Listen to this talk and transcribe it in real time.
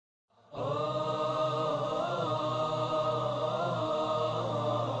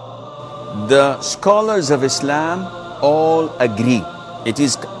The scholars of Islam all agree. It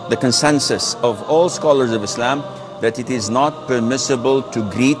is the consensus of all scholars of Islam that it is not permissible to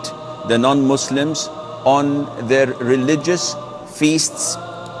greet the non-Muslims on their religious feasts,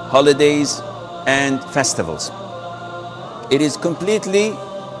 holidays, and festivals. It is completely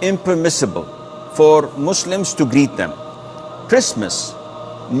impermissible for Muslims to greet them. Christmas,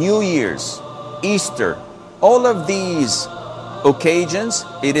 New Year's, Easter, all of these occasions,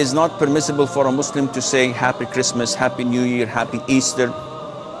 it is not permissible for a Muslim to say Happy Christmas, Happy New Year, Happy Easter,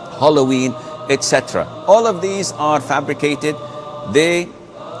 Halloween, etc. All of these are fabricated. The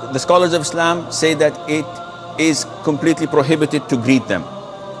scholars of Islam say that it is completely prohibited to greet them.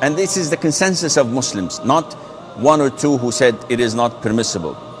 And this is the consensus of Muslims, not one or two who said it is not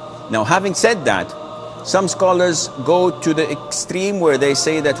permissible. Now, having said that, some scholars go to the extreme where they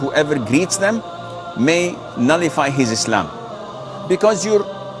say that whoever greets them may nullify his Islam. Because you're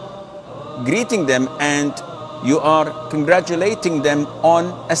greeting them and you are congratulating them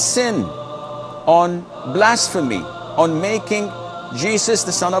on a sin, on blasphemy, on making Jesus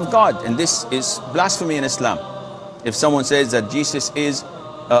the Son of God. And this is blasphemy in Islam. If someone says that Jesus is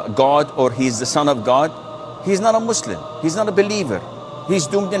God or he's the Son of God, he's not a Muslim, he's not a believer, he's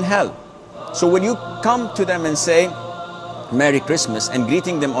doomed in hell. So when you come to them and say Merry Christmas and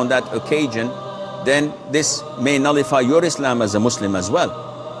greeting them on that occasion, then this may nullify your Islam as a Muslim as well.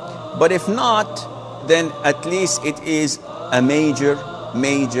 But if not, then at least it is a major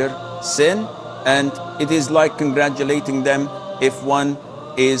sin, and it is like congratulating them if one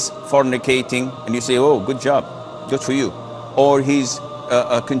is fornicating and you say, oh, good job, good for you. Or he's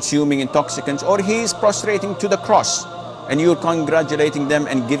consuming intoxicants, or he's prostrating to the cross, and you're congratulating them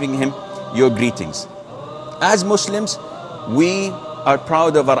and giving him your greetings. As Muslims, we are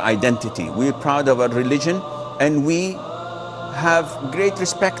proud of our identity, we're proud of our religion, and we have great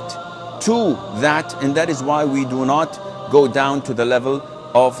respect to that, and that is why we do not go down to the level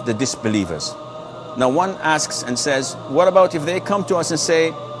of the disbelievers. Now one asks and says, what about if they come to us and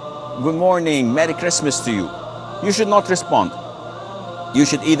say, good morning, Merry Christmas to you? You should not respond. You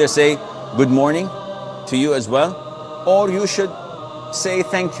should either say good morning to you as well, or you should say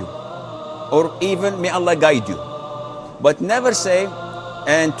thank you, or even may Allah guide you. But never say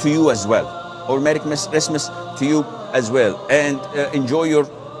and to you as well, or Merry Christmas to you as well, and enjoy your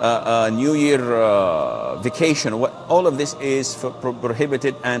New Year vacation. All of this is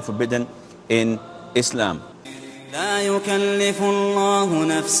prohibited and forbidden in Islam. لا يكلف الله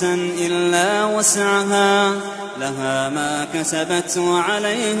نفسا إلا وسعها لها ما كسبت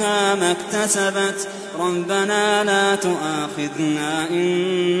وعليها ما اكتسبت ربنا لا تؤاخذنا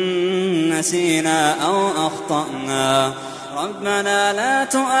إن نسينا أو أخطأنا ربنا لا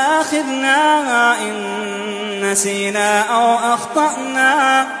تؤاخذنا إن نسينا أو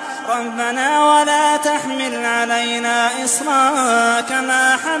أخطأنا ربنا ولا تحمل علينا إصرا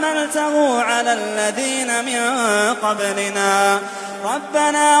كما حملته على الذين من قبلنا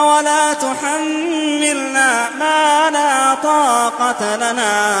ربنا ولا تحملنا ما لا طاقة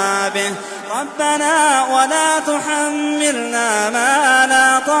لنا به ربنا ولا تحملنا ما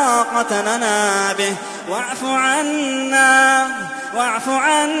لا طاقة لنا به واعف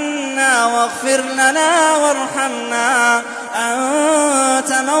عنا واغفر لنا وارحمنا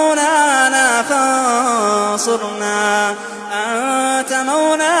أنت مولانا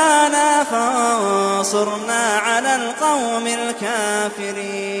فانصرنا على القوم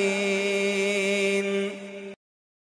الكافرين.